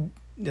that,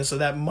 so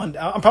that Monday,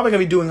 I'm probably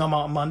going to be doing them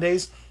on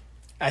Mondays.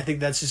 I think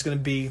that's just going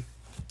to be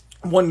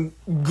one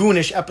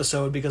goonish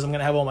episode because I'm going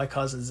to have all my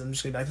cousins. I'm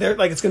just going to be like, they're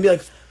like, it's going to be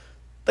like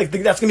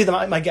that's going to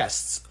be my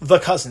guests, the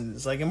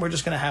cousins. Like, and we're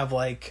just going to have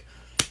like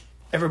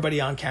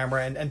everybody on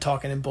camera and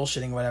talking and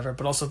bullshitting, whatever.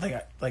 But also think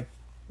like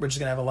we're just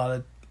going to have a lot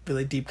of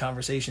really deep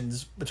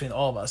conversations between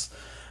all of us.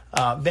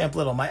 Vamp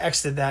Little, my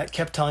ex did that,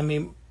 kept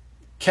telling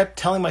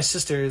my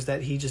sisters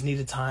that he just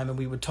needed time and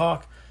we would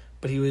talk,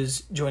 but he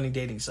was joining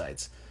dating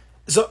sites.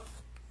 So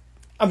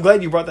I'm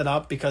glad you brought that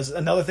up because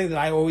another thing that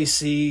I always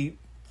see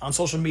on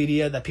social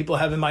media that people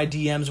have in my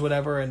DMs,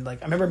 whatever, and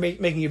like I remember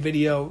making a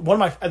video,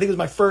 I think it was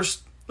my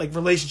first like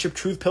relationship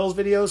truth pills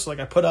video. So like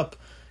I put up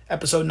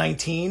episode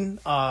 19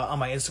 on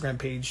my Instagram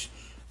page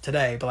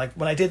today, but like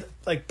when I did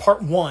like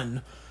part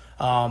 1,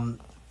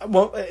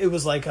 well, it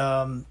was like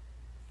things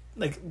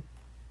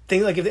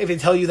like if they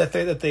tell you that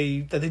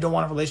they don't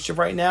want a relationship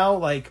right now,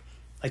 like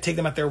take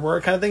them at their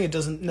word kind of thing. It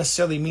doesn't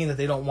necessarily mean that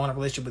they don't want a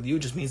relationship with you. It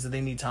just means that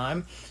they need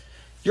time.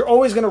 You're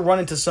always going to run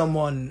into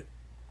someone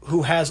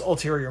who has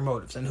ulterior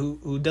motives and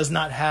who does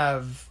not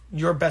have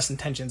your best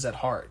intentions at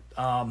heart.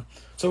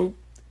 So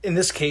in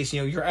this case,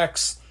 your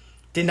ex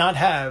did not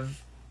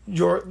have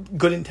your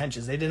good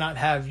intentions. They did not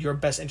have your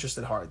best interest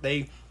at heart.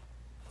 They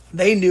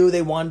knew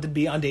they wanted to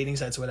be on dating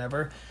sites or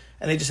whatever.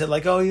 And they just said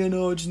like, oh,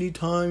 I just need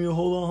time.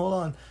 Hold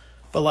on.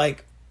 But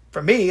like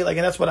for me, like,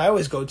 and that's what I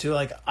always go to.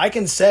 Like I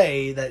can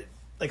say that,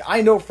 like,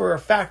 I know for a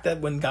fact that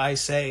when guys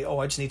say, oh,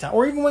 I just need time,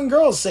 or even when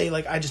girls say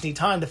like, I just need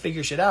time to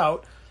figure shit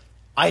out,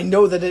 I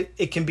know that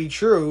it can be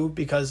true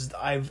because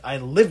I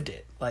lived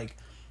it. Like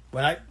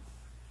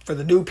for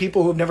the new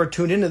people who have never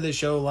tuned into this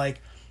show, like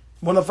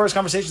one of the first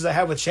conversations I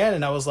had with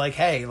Shannon, I was like,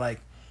 hey,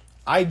 like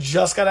I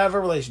just got out of a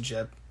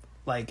relationship,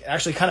 like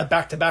actually kind of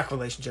back-to-back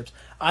relationships.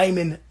 I'm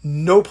in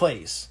no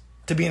place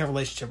to be in a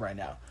relationship right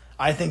now.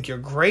 I think you're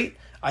great.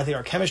 I think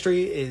our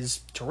chemistry is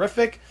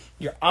terrific.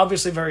 You're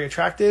obviously very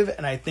attractive,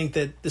 and I think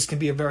that this can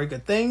be a very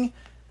good thing.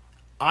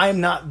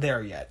 I'm not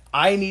there yet.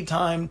 I need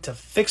time to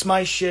fix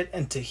my shit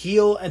and to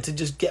heal and to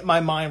just get my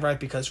mind right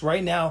because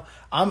right now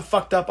I'm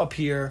fucked up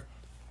here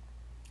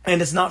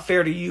and it's not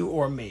fair to you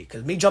or me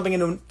because me jumping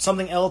into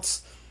something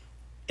else,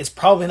 it's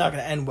probably not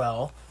going to end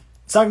well.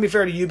 It's not going to be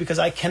fair to you because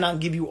I cannot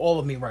give you all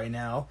of me right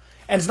now.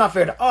 And it's not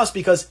fair to us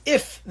because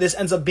if this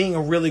ends up being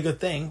a really good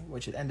thing,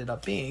 which it ended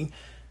up being,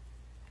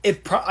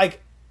 I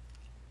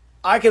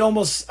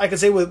could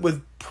say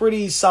with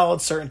pretty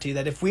solid certainty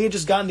that if we had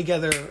just gotten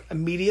together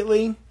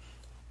immediately,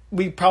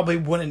 we probably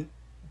wouldn't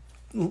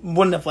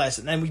have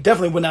lasted, and we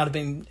definitely would not have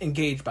been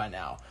engaged by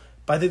now.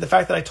 But I think the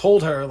fact that I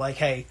told her like,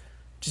 hey,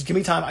 just give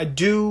me time. I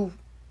do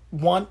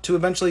want to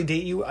eventually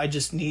date you. I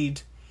just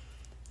need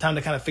time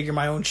to kind of figure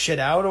my own shit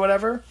out or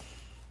whatever.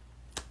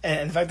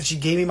 And the fact that she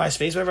gave me my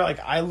space, whatever, like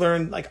I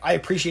learned, like I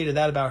appreciated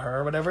that about her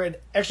or whatever.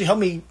 It actually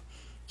helped me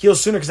heal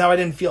sooner because now I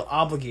didn't feel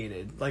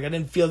obligated. Like I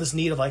didn't feel this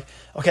need of like,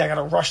 okay, I got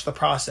to rush the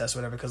process,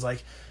 whatever. Because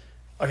like,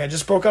 okay, I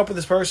just broke up with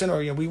this person,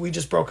 or we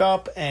just broke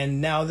up,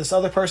 and now this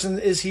other person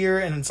is here,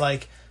 and it's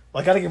like,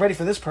 well, I got to get ready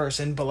for this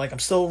person, but like I'm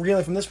still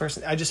reeling from this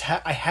person.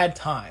 I had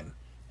time,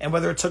 and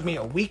whether it took me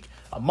a week,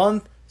 a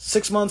month,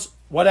 6 months,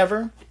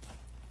 whatever,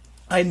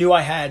 I knew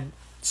I had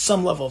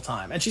some level of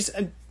time, and she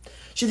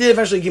did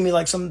eventually give me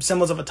like some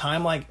semblance of a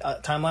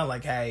timeline,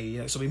 like,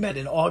 hey, so we met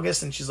in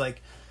August, and she's like,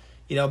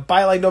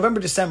 by like November,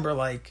 December,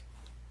 like,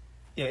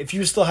 if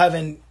you still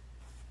haven't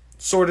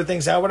sorted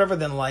things out, whatever,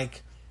 then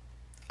like,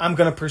 I'm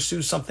going to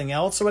pursue something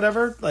else or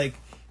whatever. Like,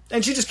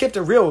 and she just kept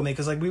it real with me.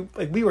 Cause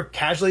we were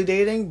casually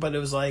dating, but it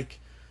was like,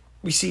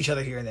 we see each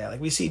other here and there. Like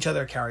we see each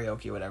other at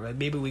karaoke or whatever. Like,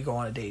 maybe we go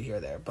on a date here or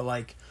there, but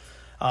like,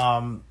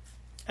 and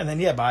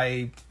then, yeah,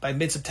 by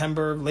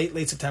mid-September,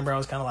 late September, I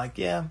was kind of like,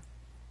 yeah,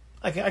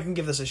 I can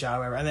give this a shot or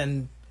whatever. And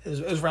then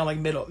it was around like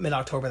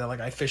mid-October that like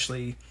I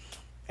officially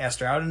asked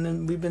her out, and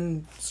then we've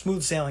been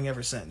smooth sailing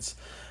ever since.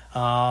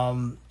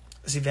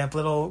 See, Vamp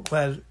Little,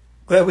 glad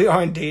we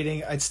aren't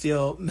dating. I'd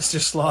steal Mr.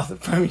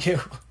 Sloth from you.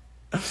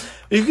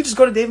 You could just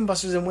go to Dave &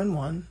 Buster's and win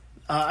one.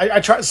 I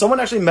tried. Someone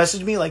actually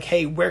messaged me like,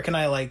 "Hey, where can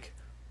I like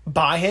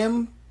buy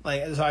him?"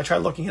 Like, so I tried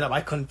looking it up.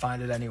 I couldn't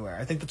find it anywhere.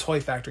 I think the Toy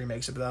Factory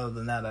makes it, but other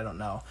than that, I don't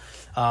know.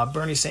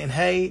 Bernie's saying,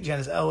 "Hey,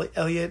 Janice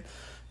Elliott,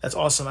 that's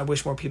awesome. I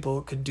wish more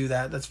people could do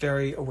that. That's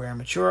very aware and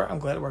mature. I'm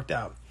glad it worked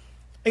out."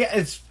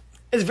 Again,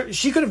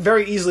 she could have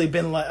very easily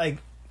been like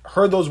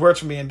heard those words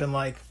from me and been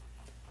like,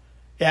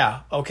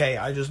 yeah, okay,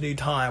 I just need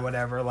time,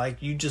 whatever.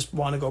 Like, you just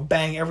want to go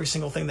bang every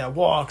single thing that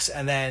walks,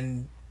 and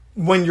then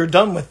when you're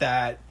done with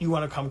that, you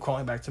want to come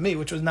crawling back to me,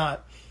 which was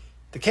not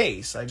the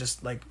case. I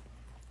just, like,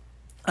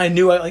 I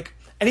knew,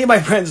 any of my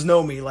friends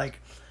know me,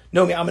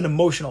 I'm an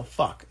emotional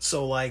fuck.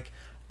 So, like,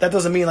 that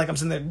doesn't mean, like, I'm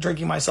sitting there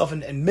drinking myself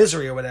in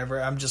misery or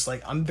whatever. I'm just,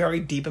 like, I'm very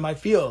deep in my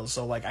feels.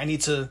 So, like, I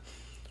need to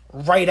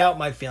write out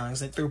my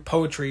feelings through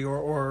poetry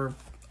or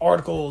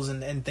articles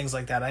and things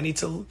like that. I need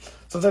to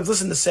sometimes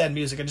listen to sad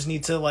music. I just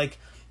need to like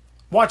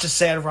watch a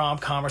sad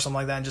rom-com or something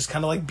like that and just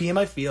kind of like be in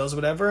my feels,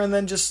 whatever, and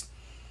then just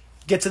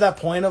get to that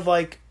point of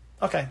like,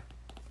 okay,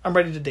 I'm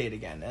ready to date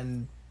again.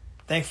 And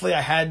thankfully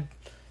I had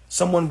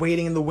someone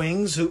waiting in the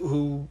wings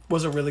who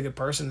was a really good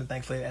person, and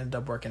thankfully it ended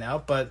up working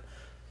out. But,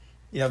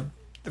 you know,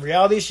 the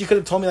reality is she could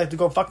have told me like to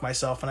go fuck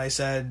myself, and I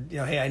said, you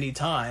know, hey, I need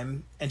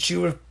time, and she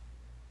would have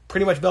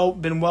pretty much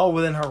been well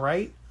within her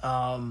right.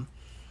 So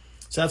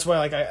that's why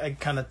like I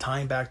kind of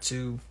tying back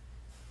to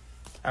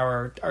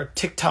our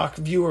TikTok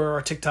viewer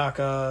or TikTok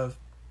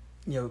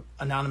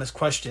anonymous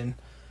question.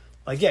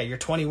 Like, yeah, you're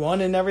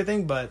 21 and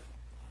everything, but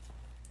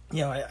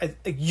you know,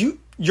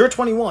 you're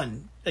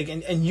 21, like,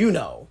 and you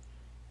know.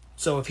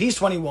 So if he's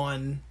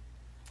 21,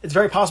 it's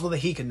very possible that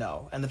he could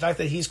know. And the fact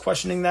that he's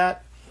questioning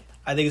that,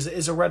 I think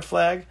is a red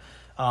flag.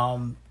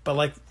 But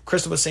like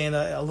Krista was saying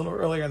a little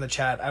earlier in the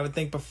chat, I would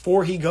think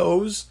before he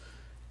goes,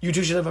 you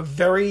two should have a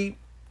very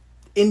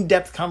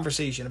in-depth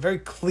conversation, a very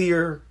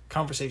clear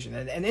conversation.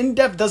 And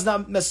in-depth does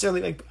not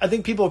necessarily, like, I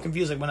think people are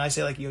confused, like, when I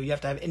say, like, you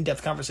have to have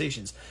in-depth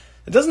conversations.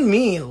 It doesn't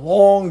mean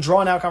long,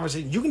 drawn-out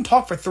conversations. You can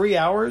talk for 3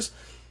 hours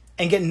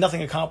and get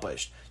nothing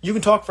accomplished. You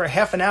can talk for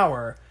half an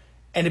hour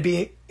and it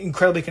be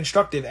incredibly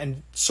constructive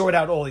and sort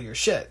out all of your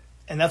shit.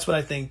 And that's what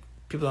I think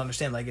people don't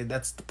understand. Like,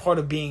 that's the part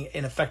of being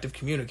an effective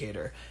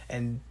communicator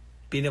and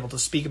being able to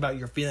speak about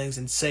your feelings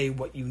and say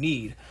what you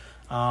need.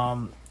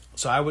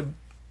 So I would,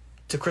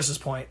 to Chris's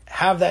point,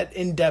 have that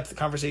in-depth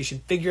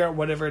conversation, figure out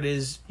whatever it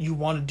is you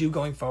want to do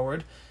going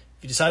forward.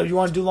 If you decide you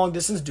want to do long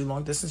distance, do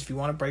long distance. If you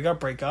want to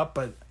break up.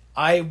 But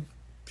I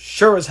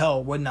sure as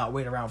hell would not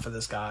wait around for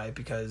this guy,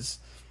 because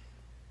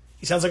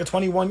he sounds like a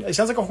horny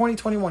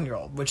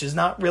 21-year-old, which is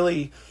not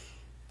really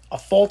a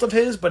fault of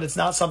his, but it's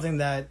not something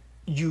that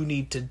you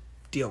need to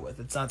deal with.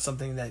 It's not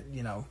something that,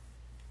 you know,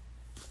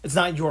 it's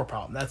not your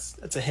problem.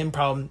 That's a him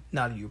problem,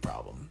 not a you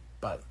problem.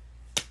 But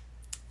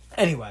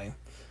anyway,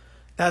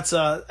 that's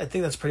I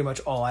think that's pretty much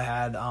all I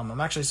had.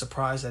 I'm actually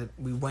surprised that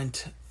we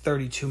went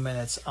 32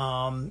 minutes. So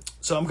I'm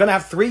going to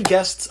have 3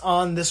 guests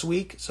on this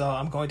week. So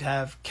I'm going to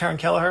have Karen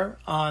Kelleher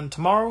on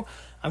tomorrow.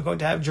 I'm going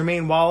to have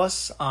Jermaine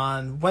Wallace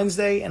on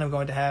Wednesday, and I'm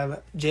going to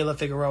have Jayla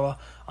Figueroa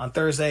on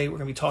Thursday. We're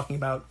going to be talking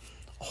about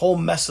a whole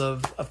mess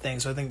of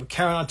things. So I think with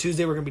Karen on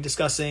Tuesday, we're going to be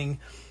discussing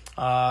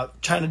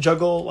trying to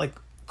juggle like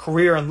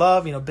career and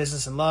love, you know,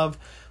 business and love.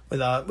 With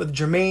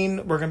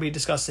Jermaine, we're going to be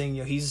discussing,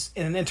 you know, he's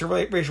in an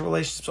interracial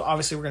relationship, so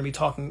obviously we're going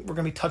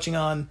to be touching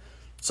on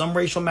some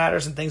racial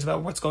matters and things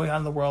about what's going on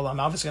in the world. I'm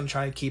obviously going to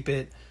try to keep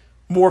it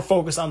more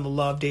focused on the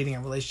love, dating,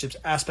 and relationships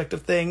aspect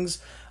of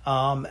things.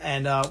 And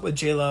with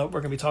Jayla,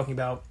 we're going to be talking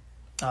about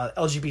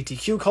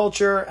LGBTQ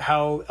culture,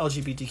 how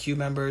LGBTQ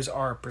members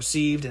are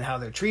perceived and how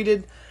they're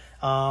treated.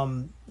 You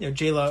know,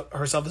 Jayla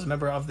herself is a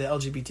member of the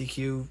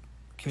LGBTQ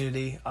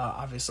community,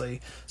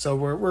 obviously. So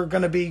we're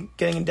going to be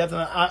getting in depth.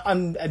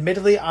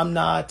 I'm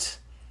not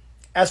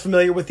as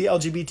familiar with the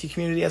LGBT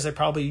community as I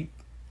probably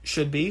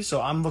should be.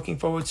 So I'm looking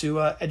forward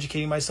to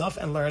educating myself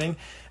and learning.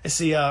 I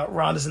see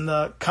Rhonda's in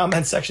the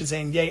comment section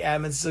saying, yay,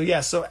 admins. So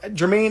yeah, so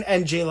Jermaine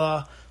and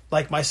Jayla,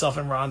 like myself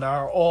and Rhonda,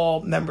 are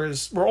all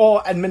members. We're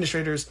all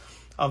administrators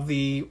of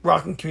the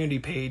Rockland Community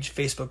Page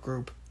Facebook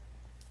group.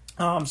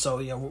 So,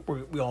 you know,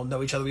 we all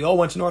know each other. We all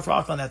went to North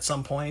Rockland at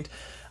some point.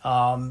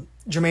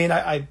 Jermaine,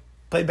 I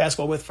played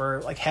basketball with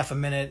for like half a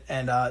minute,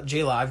 and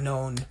Jayla I've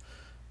known,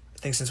 I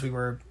think, since we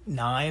were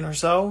 9 or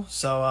so.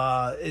 So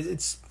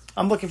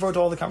I'm looking forward to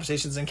all the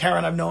conversations. And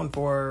Karen I've known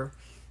for,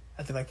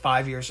 I think, like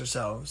 5 years or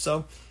so.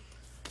 So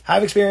I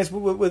have experience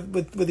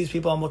with these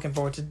people. I'm looking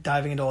forward to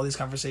diving into all these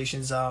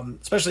conversations,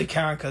 especially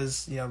Karen,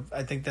 because, you know,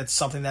 I think that's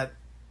something that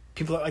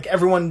people, like,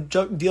 everyone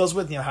deals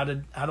with. You know, how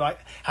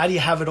do you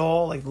have it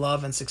all, like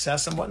love and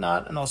success and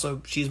whatnot. And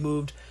also, she's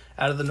moved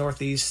out of the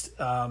Northeast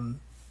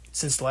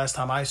since the last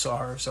time I saw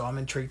her, so I'm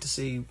intrigued to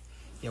see, you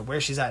know,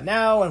 where she's at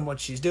now and what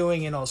she's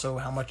doing, and also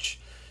how much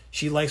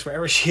she likes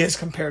wherever she is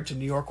compared to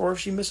New York, or if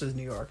she misses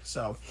New York.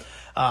 So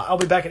I'll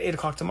be back at 8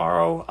 o'clock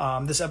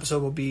tomorrow. This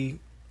episode will be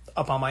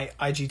up on my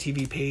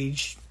IGTV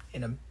page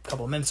in a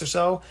couple of minutes or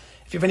so.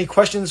 If you have any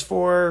questions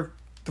for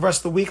the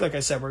rest of the week, like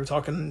I said, we're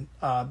talking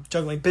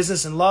juggling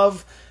business and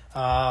love,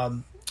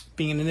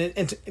 being in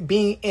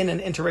an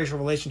interracial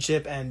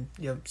relationship, and,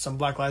 you know, some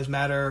Black Lives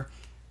Matter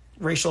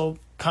racial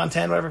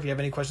content, whatever. If you have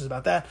any questions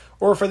about that,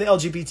 or for the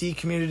LGBT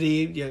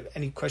community, you know,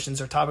 any questions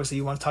or topics that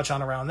you want to touch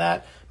on around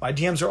that, my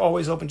DMs are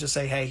always open. Just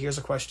say, hey, here's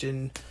a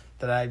question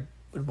that I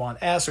would want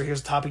asked, or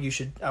here's a topic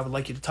I would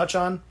like you to touch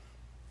on.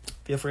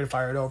 Feel free to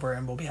fire it over,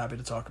 and we'll be happy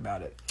to talk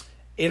about it.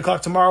 8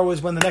 o'clock tomorrow is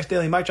when the next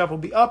Daily Mic Drop will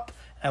be up.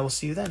 I will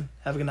see you then.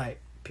 Have a good night.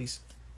 Peace.